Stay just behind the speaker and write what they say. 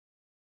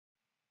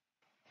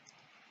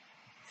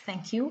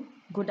Thank you.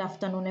 Good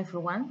afternoon,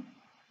 everyone.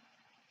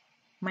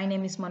 My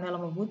name is Manuela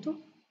Mabuto,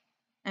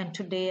 and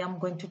today I'm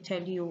going to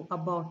tell you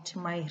about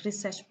my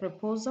research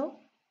proposal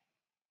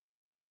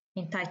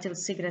entitled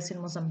Seagrass in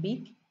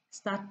Mozambique,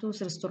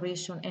 Status,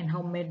 Restoration, and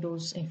How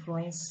Meadows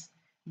Influence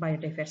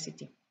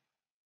Biodiversity.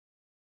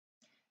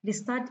 The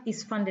study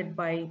is funded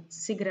by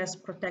Seagrass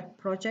Protect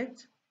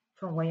Project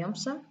from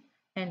WIOMSA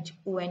and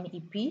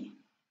UNEP,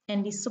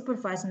 and is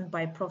supervised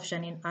by Prof.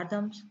 Janine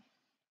Adams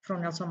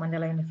from Nelson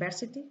Mandela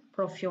University,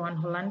 Prof. Johan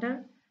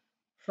Hollander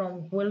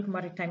from World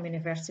Maritime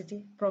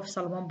University, Prof.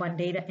 Salomon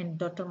Bandeira and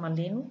Dr.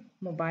 Malino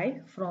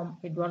Mubai from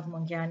Eduardo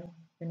Mondlane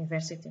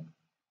University.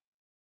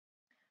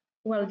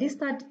 Well, this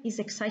study is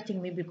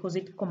exciting me because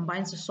it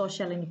combines the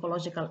social and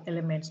ecological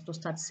elements to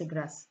study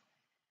seagrass.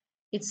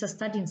 It's a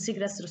study in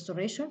seagrass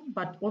restoration,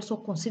 but also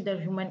consider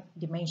human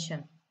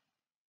dimension.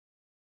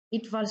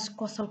 It values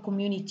coastal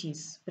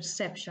communities,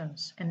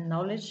 perceptions, and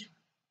knowledge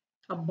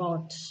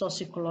about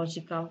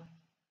socio-ecological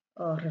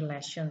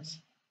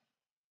relations.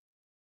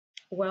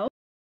 Well,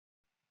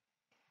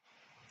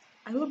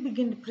 I will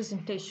begin the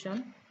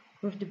presentation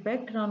with the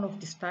background of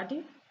the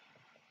study,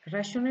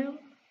 rationale,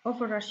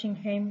 overarching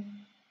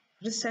aim,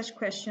 research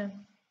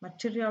question,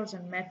 materials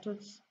and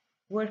methods,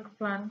 work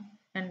plan,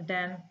 and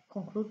then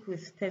conclude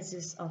with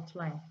thesis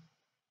outline.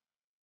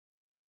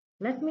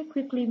 Let me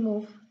quickly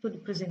move to the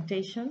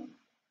presentation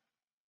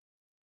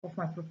of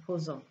my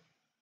proposal.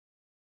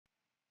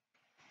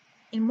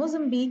 In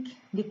Mozambique,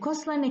 the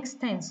coastline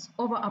extends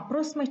over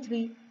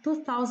approximately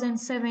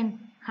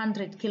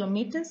 2,700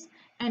 kilometers,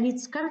 and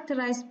it's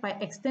characterized by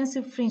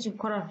extensive fringing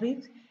coral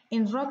reefs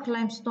in rock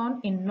limestone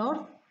in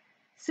north,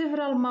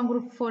 several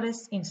mangrove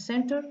forests in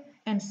center,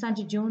 and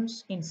sandy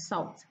dunes in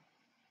south.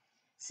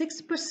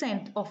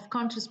 6% of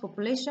country's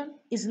population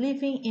is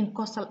living in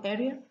coastal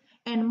area,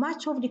 and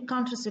much of the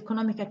country's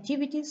economic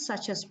activities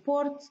such as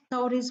ports,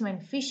 tourism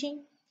and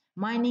fishing,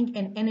 mining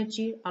and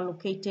energy are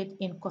located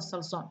in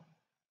coastal zone.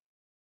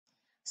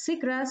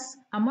 Seagrass,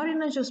 a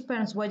marine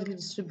angiosperms widely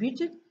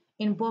distributed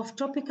in both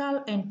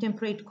tropical and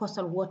temperate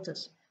coastal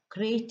waters,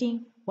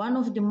 creating one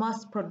of the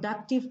most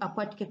productive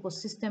aquatic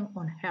ecosystems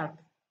on Earth.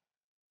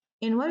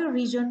 In our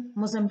region,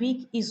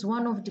 Mozambique is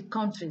one of the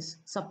countries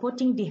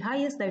supporting the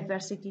highest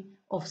diversity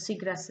of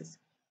seagrasses,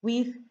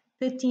 with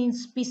 13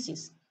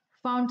 species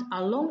found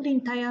along the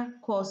entire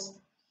coast,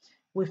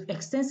 with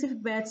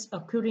extensive beds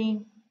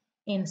occurring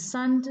in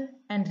sand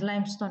and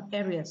limestone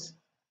areas,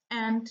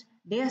 and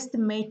they are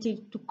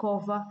estimated to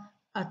cover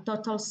a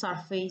total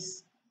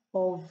surface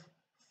of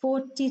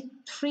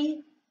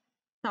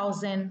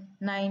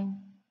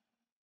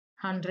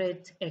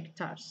 43,900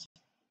 hectares.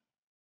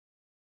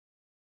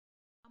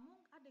 Among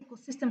other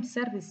ecosystem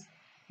services,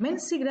 many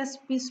seagrass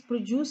species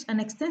produce an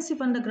extensive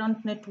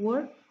underground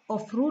network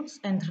of roots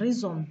and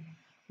rhizome,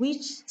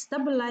 which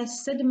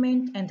stabilize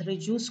sediment and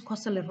reduce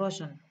coastal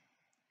erosion.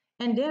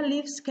 And their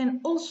leaves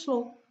can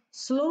also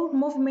slow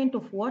movement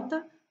of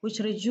water, which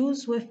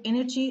reduces wave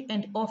energy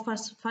and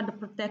offers further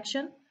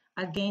protection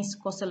against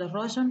coastal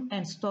erosion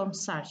and storm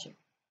surge.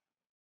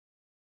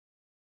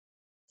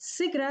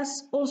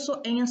 Seagrass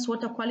also enhances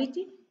water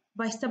quality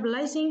by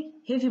stabilizing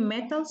heavy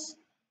metals,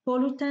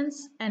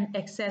 pollutants, and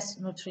excess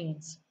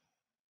nutrients.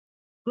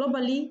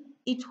 Globally,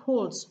 it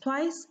holds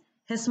twice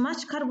as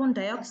much carbon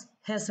dioxide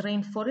as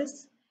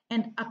rainforests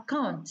and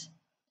accounts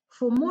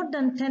for more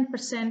than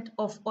 10%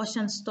 of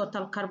ocean's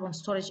total carbon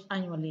storage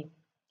annually,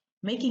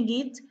 making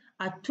it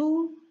a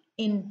tool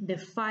in the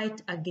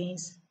fight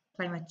against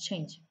climate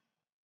change.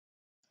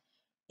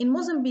 In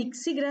Mozambique,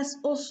 seagrass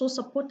also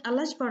support a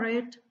large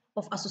variety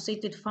of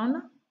associated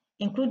fauna,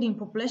 including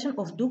population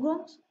of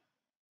dugongs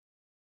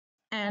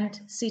and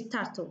sea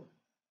turtle,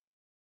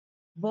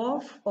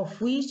 both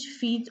of which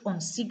feed on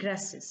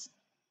seagrasses.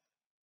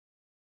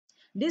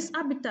 These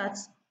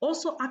habitats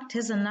also act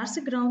as a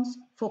nursery grounds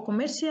for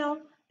commercial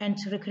and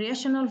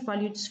recreational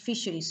valued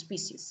fishery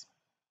species.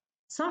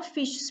 Some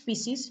fish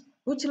species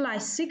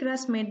utilize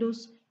seagrass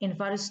meadows in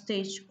various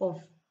stages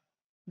of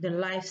the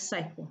life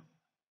cycle.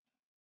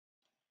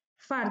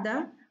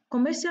 Further,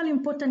 commercially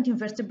important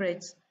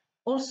invertebrates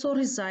also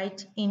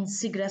reside in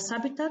seagrass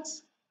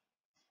habitats.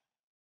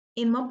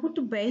 In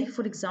Maputo Bay,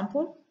 for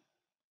example,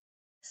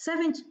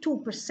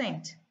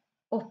 72%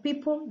 of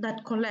people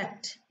that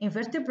collect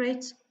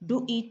invertebrates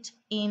do it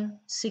in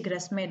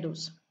seagrass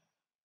meadows.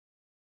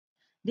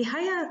 The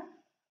higher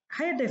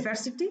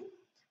diversity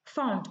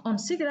found on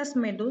seagrass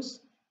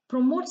meadows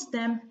promotes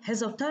them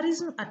as a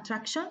tourism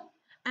attraction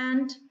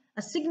and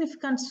a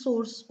significant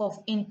source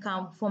of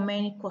income for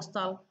many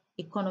coastal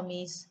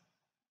economies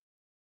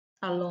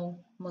along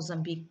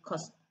Mozambique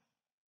coast.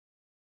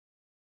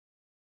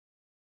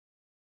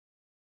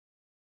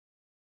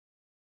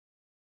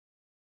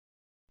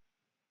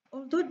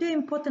 Although they are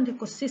important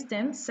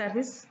ecosystem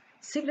service,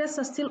 seagrass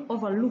are still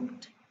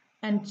overlooked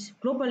and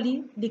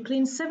globally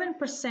decline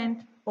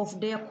 7% of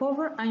their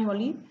cover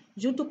annually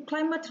due to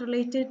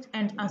climate-related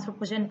and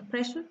anthropogenic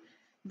pressure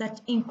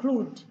that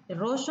include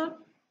erosion,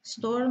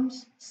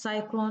 storms,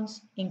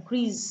 cyclones,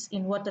 increase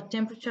in water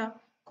temperature,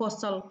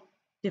 coastal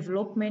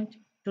development,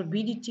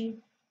 turbidity,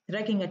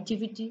 wrecking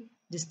activity,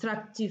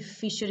 destructive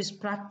fisheries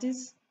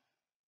practice,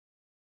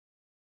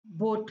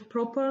 boat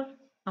proper,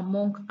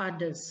 among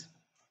others.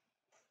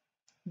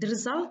 The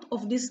result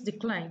of this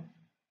decline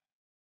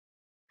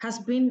has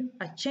been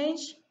a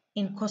change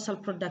in coastal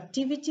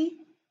productivity,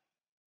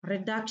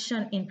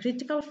 reduction in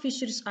critical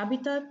fisheries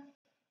habitat,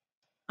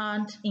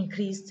 and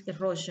increased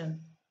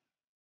erosion.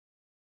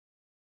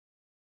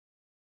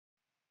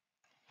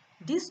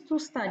 These two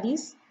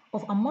studies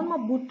of Manuela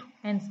Mabuto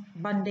and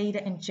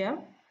Bandeira and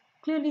Gel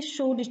clearly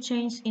show the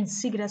change in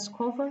seagrass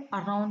cover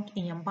around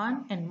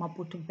Inhambane and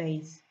Maputo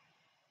Bays.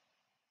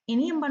 In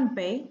Inhambane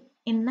Bay,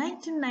 in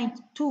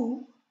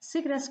 1992,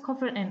 seagrass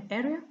covered an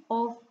area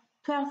of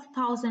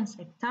 12,000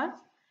 hectares,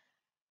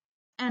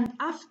 and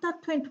after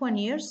 21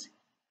 years,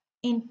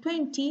 in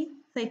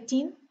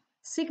 2013,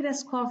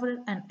 seagrass covered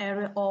an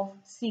area of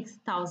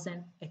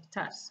 6,000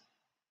 hectares.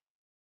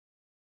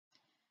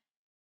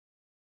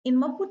 In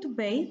Maputo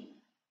Bay,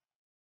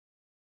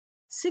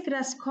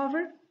 seagrass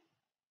covered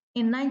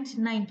in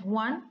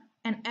 1991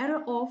 an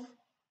area of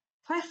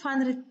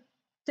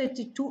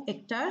 532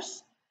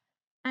 hectares,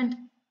 and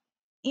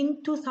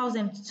in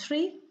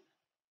 2003,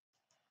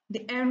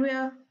 the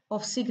area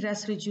of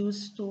seagrass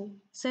reduced to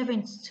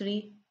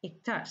 73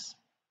 hectares.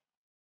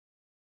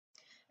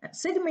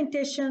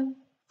 Sedimentation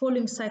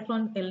following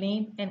Cyclone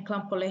Helene and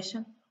clam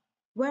collection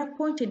were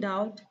pointed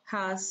out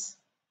as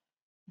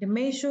the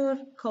major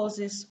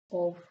causes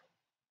of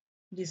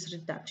this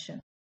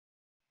reduction.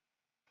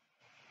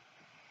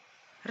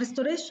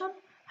 Restoration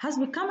has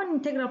become an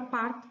integral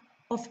part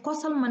of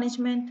coastal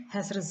management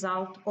as a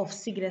result of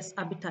seagrass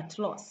habitat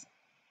loss.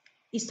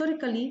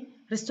 Historically,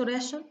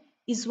 restoration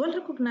is well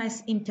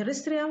recognized in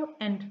terrestrial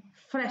and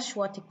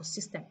freshwater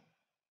ecosystem.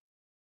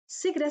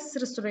 Seagrass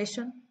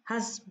restoration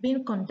has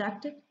been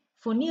conducted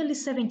for nearly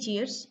 70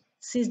 years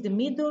since the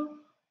middle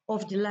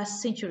of the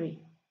last century,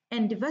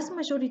 and the vast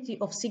majority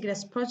of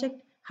seagrass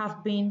projects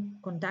have been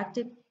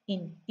conducted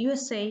in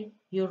USA,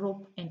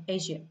 Europe, and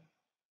Asia.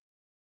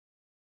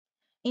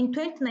 In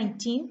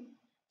 2019,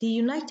 the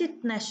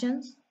United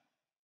Nations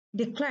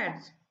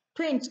declared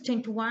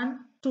 2021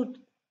 to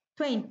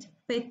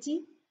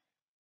 2030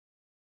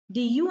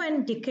 the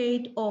UN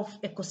Decade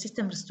of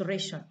Ecosystem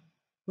Restoration,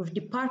 with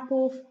the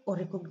purpose of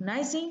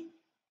recognizing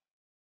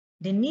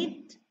the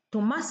need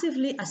to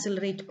massively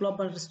accelerate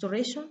global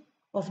restoration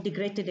of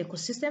degraded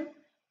ecosystem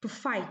to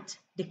fight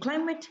the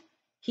climate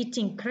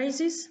heating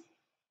crisis,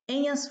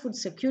 enhance food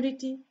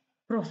security,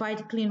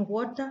 provide clean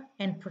water,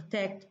 and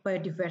protect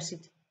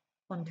biodiversity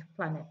on the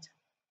planet.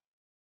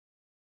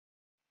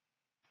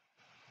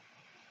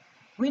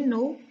 We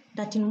know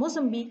that in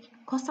Mozambique,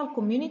 coastal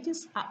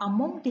communities are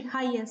among the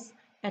highest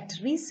at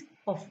risk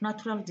of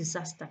natural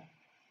disaster.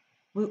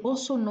 We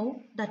also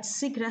know that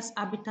seagrass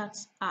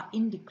habitats are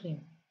in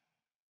decline.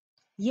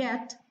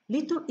 Yet,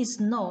 little is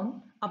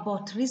known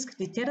about risk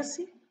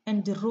literacy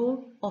and the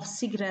role of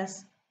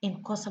seagrass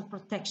in coastal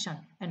protection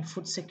and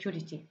food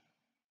security.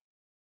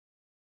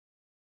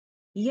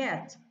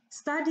 Yet,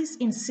 studies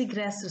in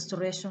seagrass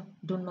restoration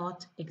do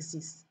not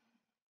exist.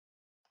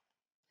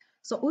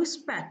 So we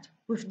expect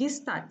with this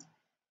study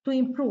to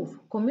improve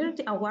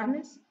community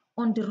awareness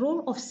on the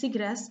role of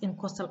seagrass in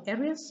coastal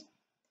areas,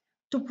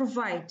 to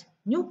provide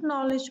new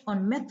knowledge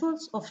on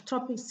methods of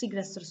tropic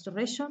seagrass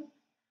restoration,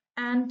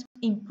 and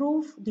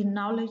improve the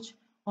knowledge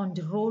on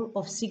the role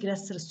of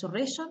seagrass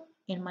restoration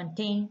in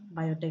maintaining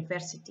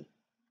biodiversity.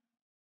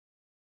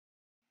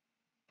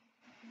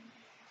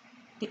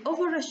 The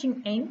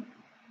overarching aim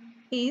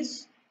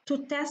is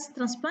to test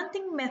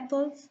transplanting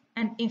methods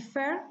and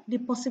infer the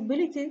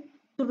possibility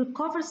to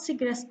recover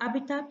seagrass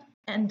habitat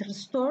and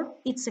restore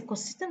its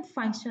ecosystem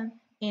function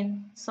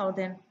in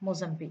southern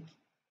Mozambique.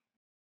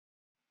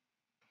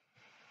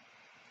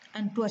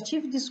 And to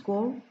achieve this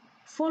goal,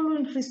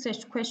 following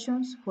research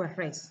questions were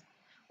raised.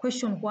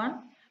 Question 1,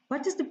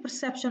 what is the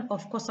perception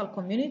of coastal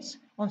communities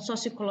on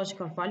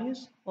socio-ecological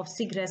values of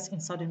seagrass in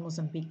southern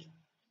Mozambique?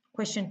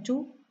 Question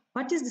 2,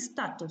 what is the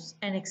status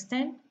and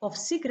extent of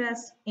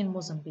seagrass in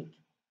Mozambique?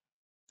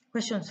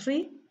 Question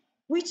 3,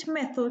 which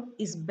method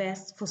is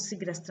best for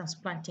seagrass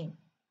transplanting?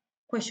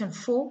 Question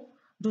 4,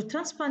 do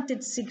transplanted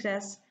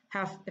seagrass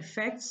have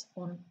effects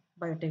on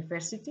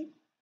biodiversity?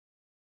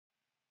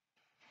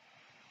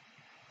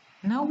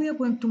 Now we are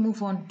going to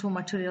move on to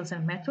materials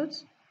and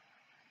methods.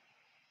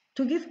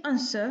 To give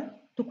answer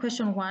to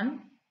question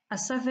 1, a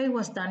survey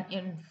was done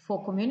in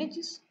 4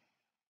 communities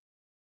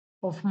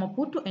of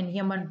Maputo and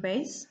Inhambane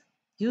Bays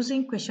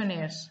using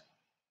questionnaires.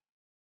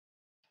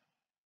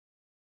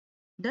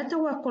 Data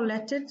were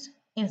collected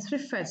in 3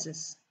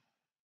 phases: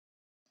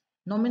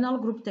 nominal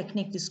group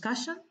technique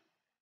discussion,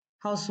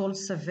 household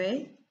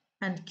survey,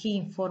 and key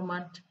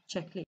informant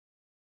checklist.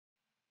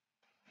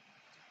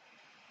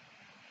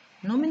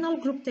 Nominal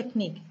group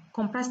technique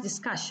comprised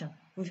discussion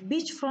with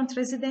beachfront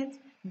residents,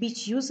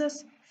 beach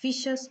users,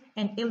 fishers,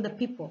 and elder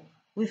people,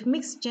 with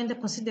mixed gender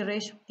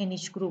consideration in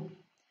each group.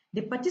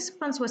 The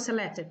participants were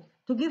selected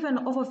to give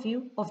an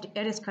overview of the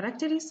area's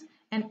characteristics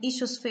and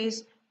issues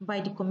faced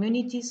by the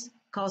communities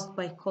caused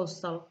by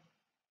coastal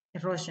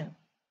erosion.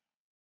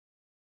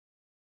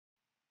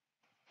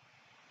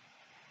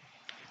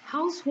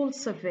 household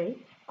survey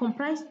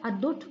comprised a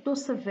door-to-door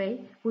survey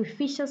with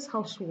fisher's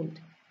household.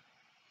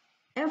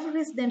 Every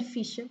resident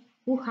fisher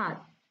who had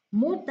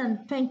more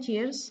than 20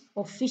 years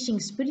of fishing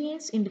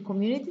experience in the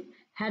community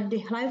had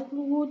the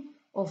livelihood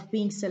of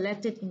being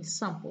selected in the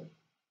sample.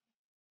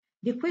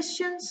 The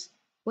questions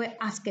were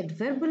asked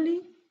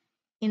verbally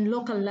in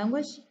local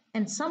language,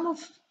 and some of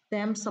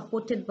them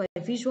supported by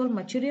visual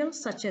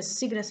materials such as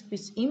seagrass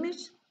pitch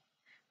image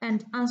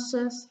and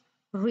answers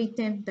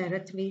written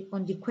directly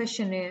on the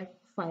questionnaire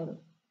file.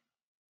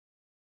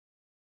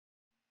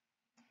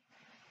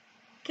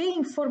 Key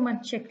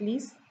informant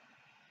checklist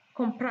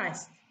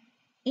comprised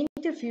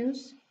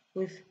interviews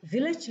with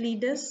village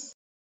leaders,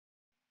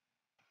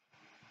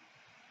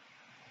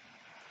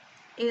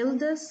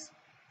 elders,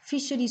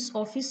 fisheries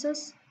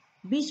officers,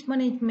 beach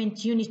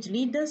management unit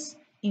leaders,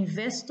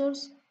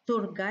 investors,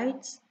 tour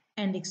guides,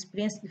 and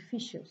experienced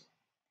fishers.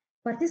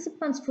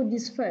 Participants for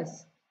this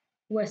phase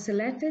were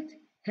selected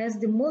as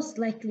the most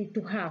likely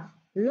to have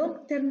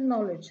long-term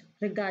knowledge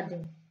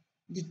regarding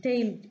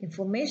detailed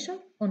information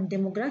on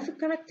demographic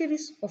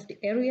characteristics of the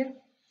area,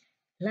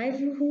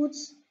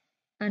 livelihoods,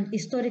 and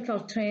historical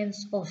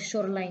trends of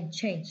shoreline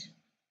change.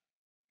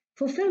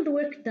 For field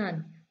work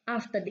done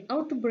after the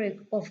outbreak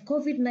of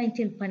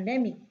COVID-19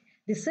 pandemic,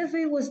 the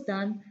survey was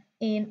done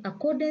in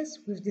accordance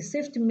with the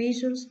safety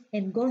measures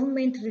and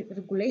government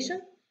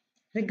regulation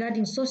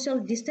regarding social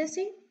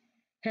distancing.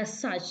 As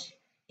such,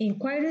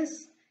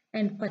 inquiries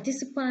and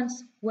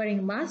participants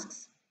wearing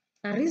masks,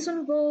 a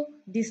reasonable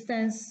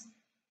distance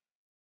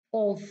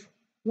of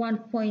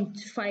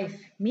 1.5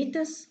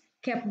 meters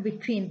kept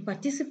between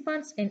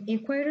participants and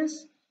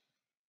inquirers,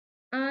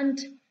 and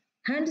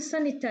hand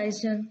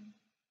sanitization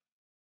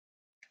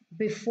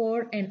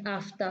before and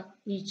after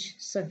each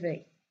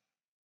survey.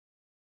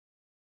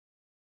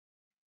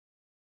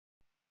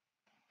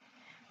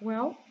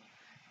 Well,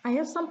 I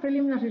have some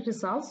preliminary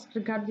results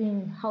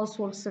regarding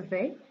household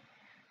survey,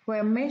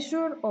 where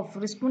measure of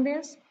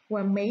respondents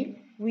were made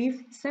with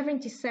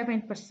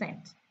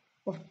 77%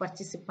 of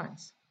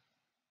participants.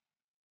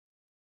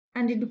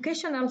 And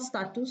educational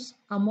status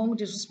among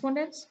the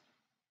respondents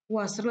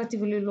was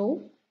relatively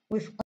low,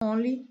 with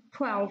only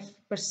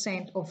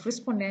 12% of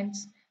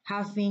respondents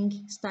having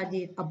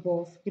studied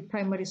above the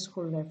primary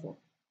school level.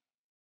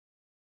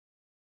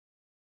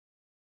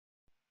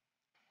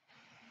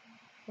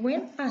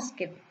 When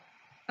asked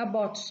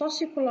about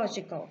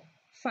sociological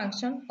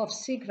function of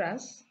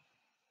seagrass,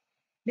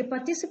 the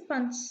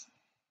participants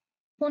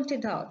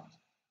pointed out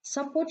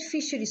support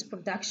fisheries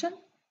production,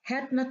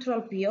 had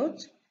natural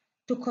biote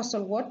to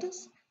coastal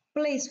waters,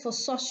 place for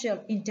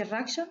social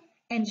interaction,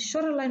 and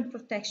shoreline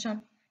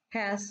protection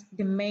as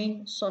the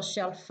main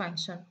social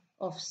function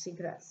of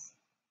seagrass.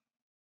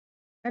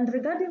 And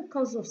regarding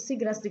cause of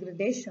seagrass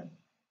degradation,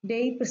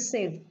 they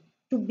perceived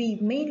to be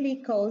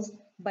mainly caused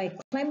by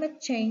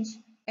climate change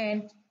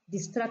and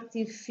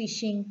destructive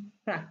fishing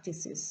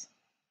practices.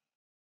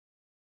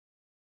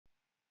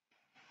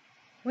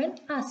 When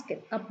asked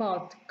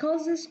about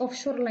causes of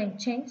shoreline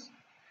change,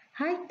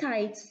 high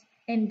tides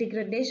and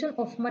degradation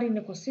of marine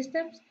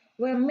ecosystems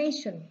were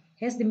mentioned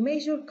as the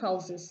major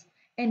causes,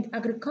 and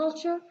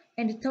agriculture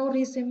and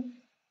tourism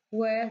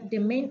were the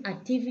main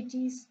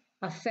activities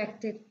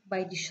affected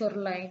by the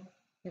shoreline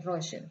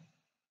erosion.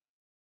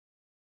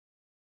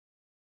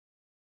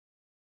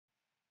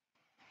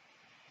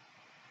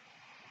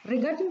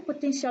 Regarding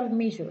potential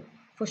measures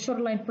for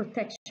shoreline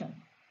protection,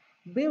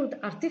 build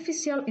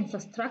artificial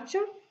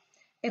infrastructure,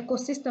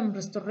 ecosystem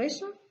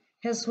restoration,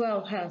 as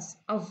well as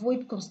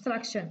avoid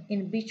construction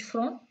in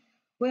beachfront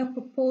were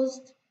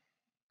proposed,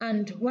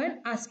 and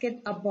when asked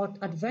about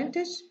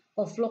advantage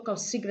of local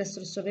seagrass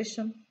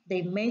restoration,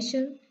 they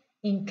mentioned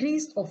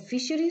increase of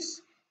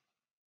fisheries,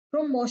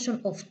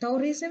 promotion of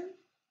tourism,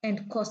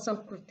 and coastal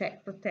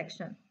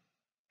protection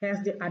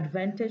as the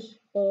advantage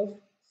of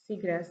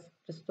seagrass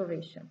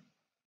restoration.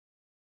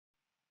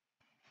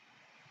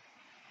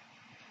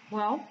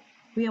 Well,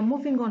 we are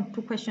moving on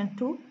to question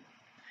 2.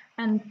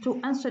 And to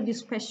answer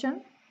this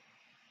question,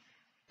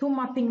 2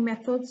 mapping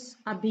methods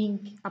are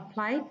being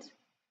applied.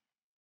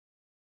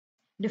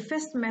 The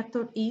first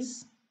method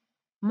is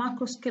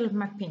macro-scale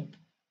mapping.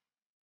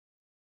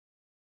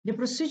 The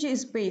procedure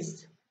is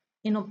based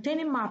in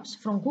obtaining maps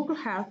from Google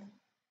Earth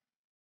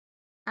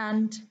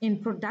and in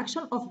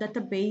production of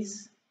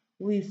database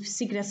with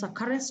seagrass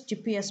occurrence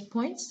GPS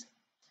points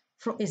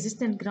from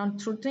existing ground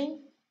truthing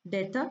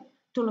data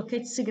to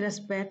locate seagrass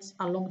beds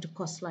along the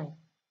coastline.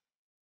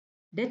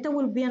 Data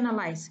will be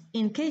analyzed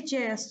in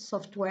QGIS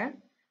software,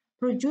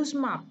 produce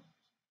map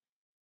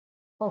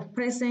of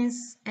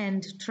presence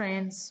and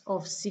trends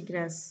of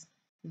seagrass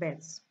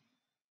beds.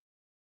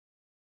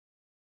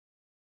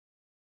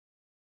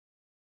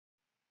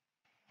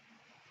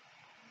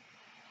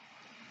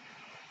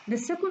 The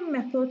second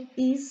method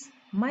is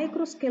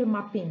micro-scale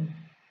mapping,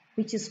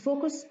 which is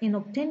focused in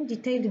obtaining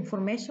detailed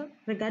information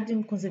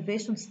regarding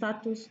conservation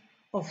status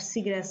of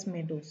seagrass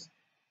meadows.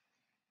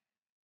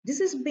 This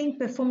is being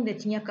performed at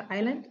Nyaka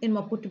Island in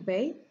Maputo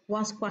Bay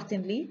once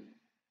quarterly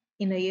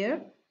in a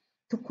year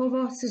to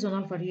cover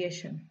seasonal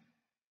variation.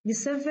 The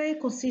survey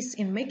consists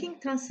in making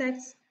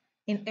transects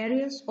in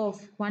areas of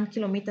 1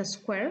 kilometer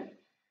square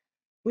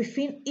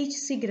within each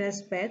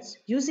seagrass bed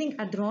using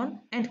a drone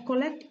and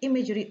collect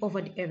imagery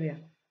over the area.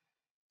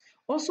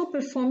 Also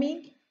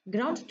performing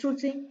ground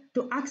truthing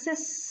to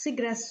access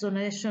seagrass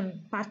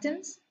zonation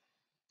patterns,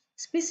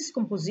 species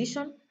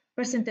composition,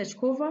 percentage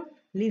cover,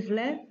 leaf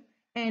length,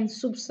 and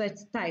substrate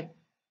type.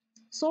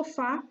 So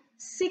far,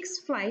 6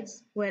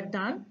 flights were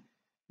done,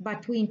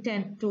 but we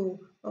intend to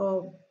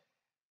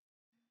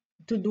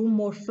do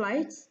more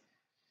flights,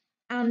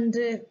 and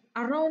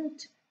around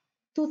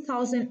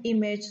 2,000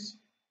 images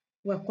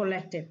were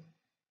collected.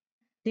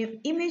 The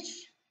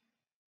image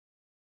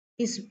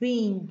is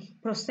being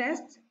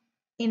processed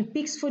in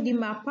Pix4D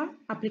Mapper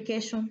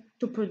application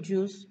to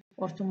produce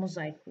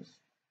orthomosaicos.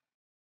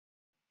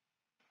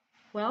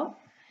 Well,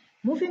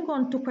 moving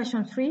on to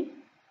question 3.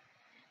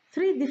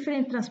 3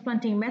 different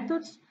transplanting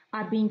methods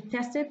are being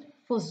tested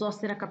for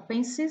Zostera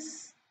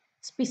capensis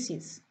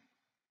species: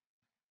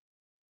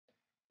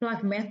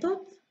 plug method,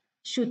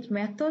 shoot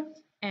method,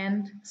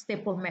 and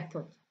staple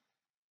method.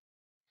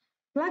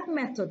 Plug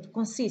method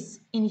consists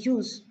in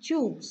use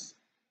tubes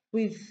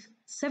with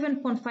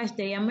 7.5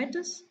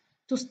 diameters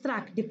to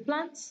stack the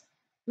plants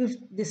with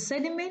the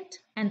sediment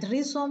and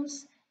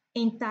rhizomes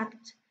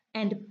intact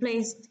and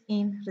placed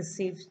in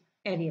received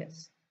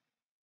areas.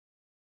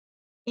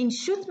 In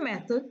shoot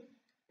method,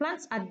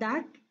 plants are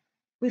dug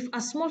with a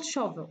small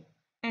shovel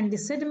and the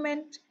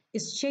sediment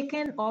is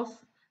shaken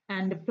off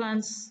and the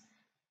plants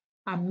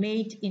are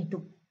made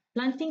into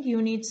planting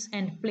units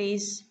and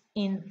placed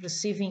in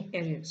receiving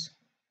areas.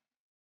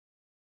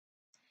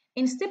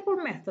 In staple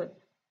method,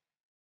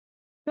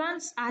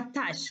 plants are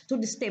attached to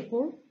the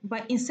staple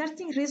by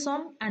inserting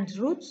rhizome and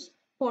roots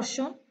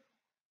portion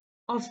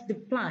of the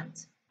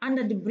plant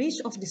under the bridge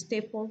of the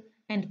staple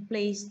and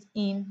placed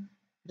in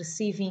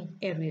receiving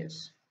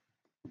areas.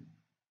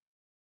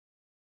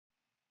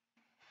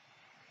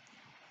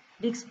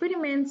 The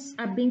experiments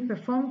are being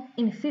performed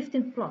in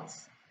 15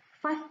 plots,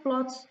 5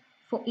 plots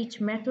for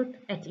each method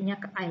at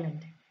Iñaka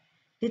Island.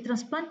 The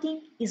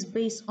transplanting is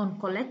based on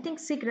collecting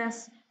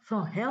seagrass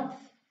from health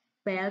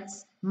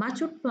beds,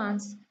 matured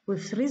plants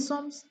with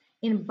rhizomes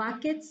in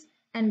buckets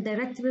and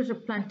directly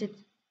replanted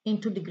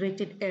into the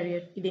graded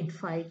area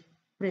identified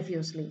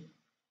previously.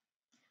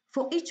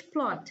 For each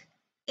plot,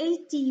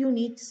 80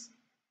 units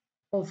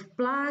of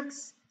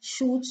plugs,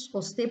 shoots,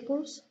 or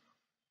staples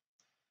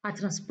are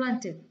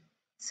transplanted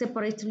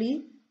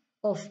separately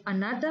of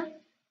another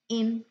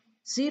in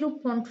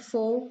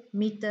 0.4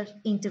 meter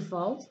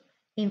intervals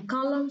in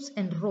columns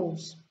and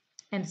rows,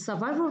 and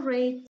survival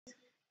rate,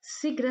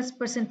 seagrass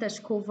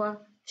percentage cover,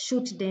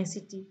 shoot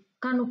density,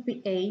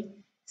 canopy A,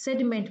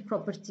 sediment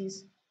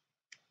properties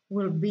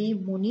will be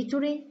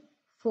monitoring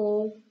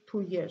for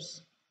 2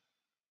 years.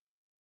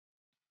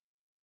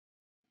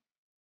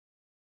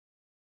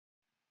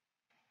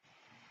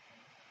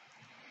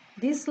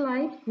 This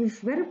slide with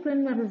very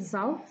preliminary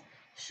results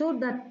show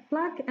that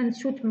plug and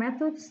shoot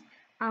methods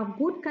are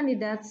good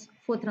candidates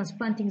for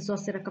transplanting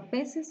Zostera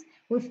capensis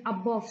with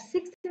above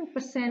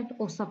 16%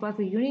 of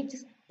survival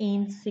units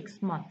in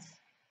 6 months.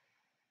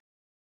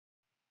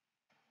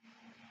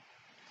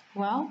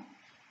 Well,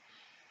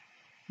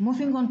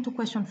 moving on to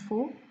question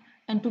 4,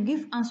 and to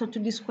give answer to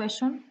this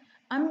question,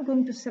 I'm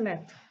going to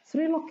select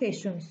 3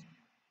 locations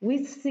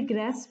with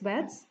seagrass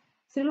beds,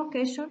 3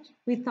 locations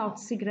without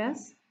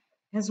seagrass,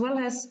 as well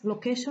as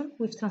location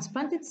with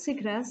transplanted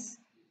seagrass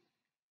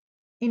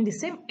in the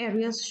same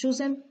areas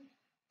chosen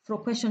for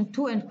question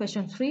 2 and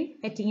question 3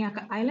 at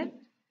Iñaka Island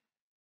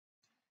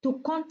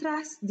to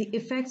contrast the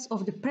effects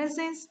of the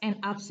presence and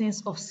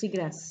absence of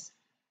seagrass.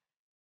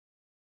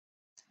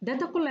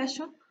 Data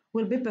collection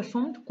will be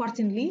performed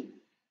quarterly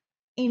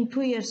in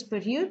 2 years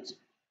period.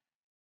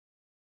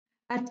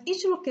 At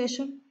each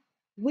location,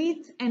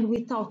 with and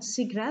without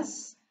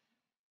seagrass,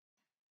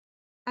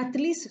 at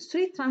least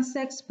 3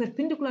 transects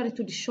perpendicular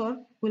to the shore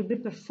will be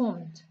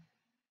performed.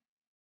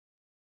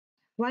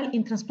 While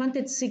in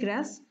transplanted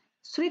seagrass,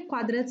 3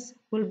 quadrats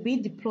will be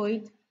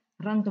deployed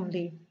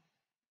randomly.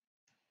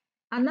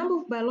 A number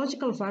of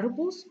biological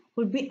variables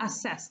will be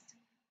assessed,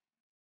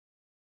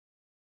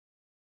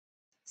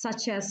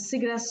 such as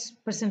seagrass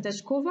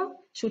percentage cover,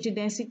 shoot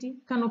density,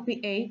 canopy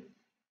A,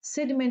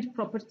 sediment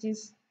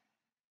properties,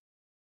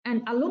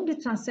 and along the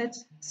transect,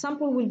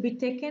 sample will be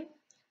taken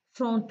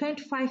from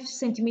 25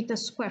 centimeter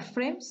square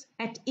frames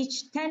at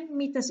each 10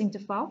 meters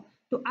interval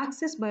to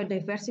access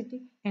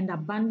biodiversity and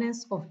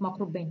abundance of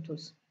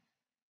macrobenthos.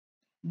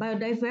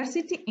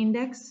 Biodiversity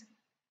index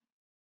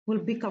will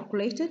be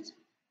calculated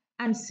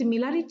and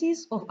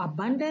similarities of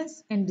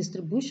abundance and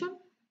distribution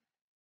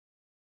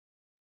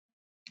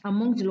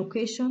among the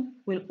location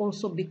will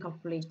also be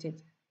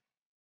calculated.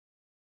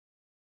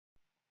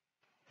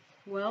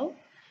 Well,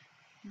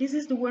 this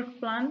is the work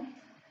plan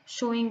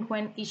showing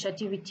when each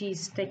activity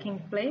is taking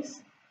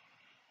place.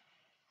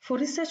 For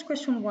research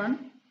question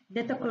 1,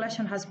 data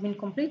collection has been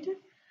completed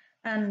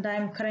and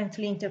I'm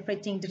currently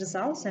interpreting the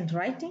results and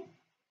writing.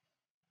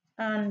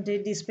 and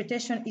the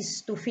expectation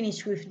is to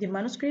finish with the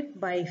manuscript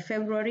by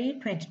February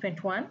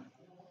 2021.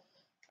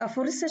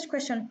 For research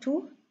question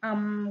 2,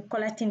 I'm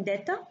collecting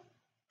data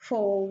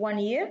for 1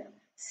 year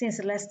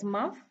since last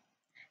month,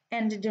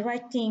 and the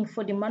writing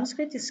for the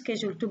manuscript is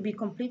scheduled to be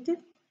completed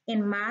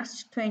in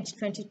March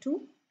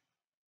 2022.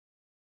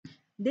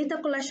 Data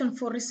collection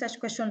for research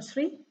question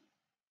 3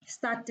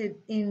 started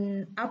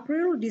in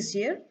April this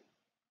year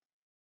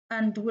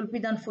and will be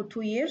done for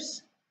 2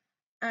 years.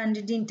 And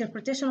the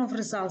interpretation of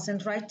results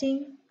and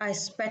writing are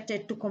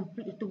expected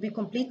to be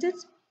completed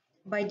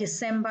by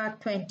December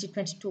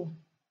 2022.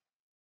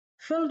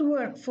 Field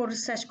work for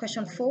research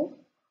question 4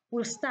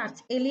 will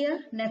start earlier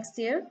next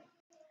year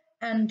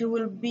and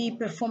will be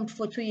performed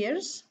for 2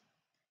 years.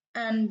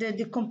 And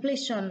the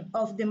completion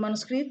of the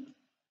manuscript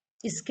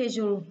is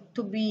scheduled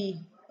to be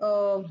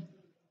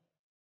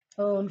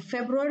on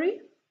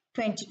February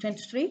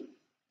 2023.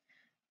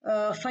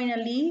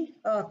 Finally,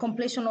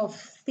 completion of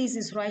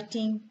thesis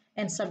writing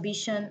and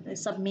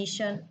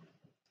submission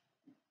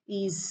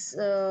is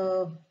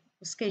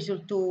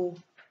scheduled to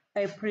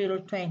April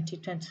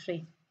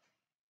 2023.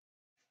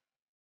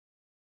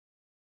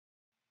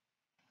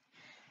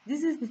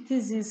 This is the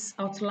thesis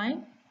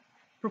outline,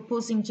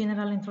 proposing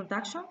general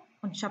introduction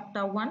on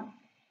chapter 1,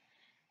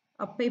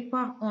 a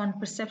paper on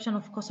perception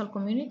of coastal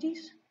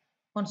communities,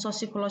 on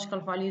socio-ecological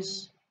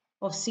values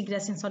of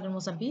seagrass in southern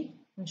Mozambique,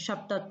 in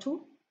chapter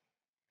 2,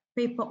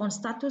 paper on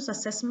status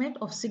assessment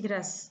of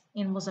seagrass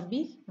in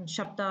Mozambique, in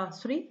chapter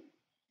 3,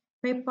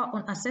 paper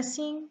on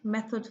assessing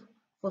method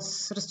for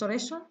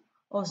restoration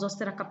of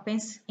Zostera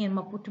capense in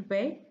Maputo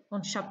Bay,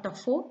 on chapter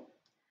 4,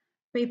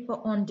 paper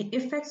on the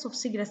effects of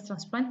seagrass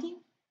transplanting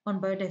on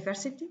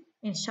biodiversity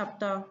in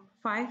chapter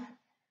 5,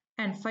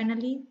 and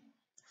finally,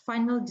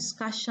 final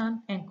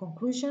discussion and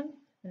conclusion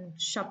in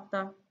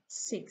chapter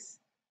 6.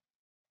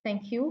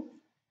 Thank you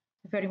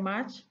very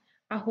much.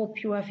 I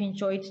hope you have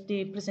enjoyed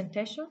the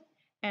presentation,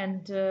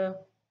 and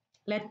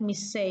let me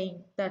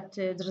say that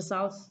the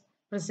results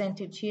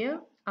presented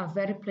here are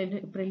very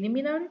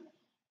preliminary,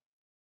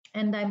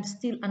 and I'm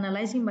still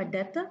analyzing my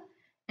data,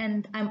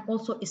 and I'm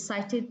also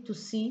excited to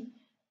see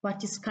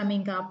what is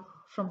coming up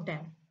from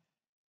them.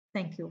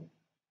 Thank you.